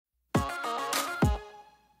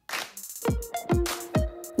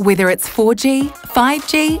Whether it's 4G,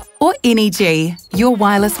 5G, or any G, your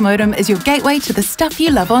wireless modem is your gateway to the stuff you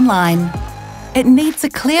love online. It needs a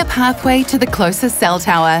clear pathway to the closest cell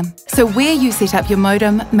tower, so where you set up your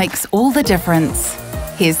modem makes all the difference.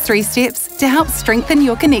 Here's 3 steps to help strengthen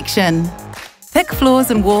your connection. Thick floors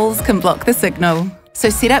and walls can block the signal, so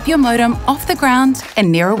set up your modem off the ground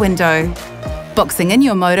and near a window. Boxing in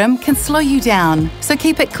your modem can slow you down, so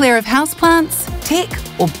keep it clear of houseplants, tech,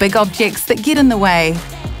 or big objects that get in the way.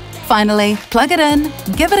 Finally, plug it in,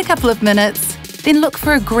 give it a couple of minutes, then look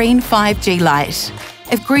for a green 5G light.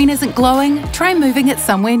 If green isn't glowing, try moving it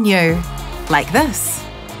somewhere new, like this.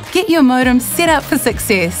 Get your modem set up for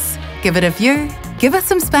success. Give it a view, give it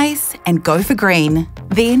some space, and go for green.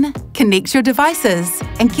 Then, connect your devices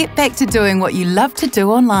and get back to doing what you love to do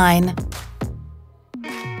online.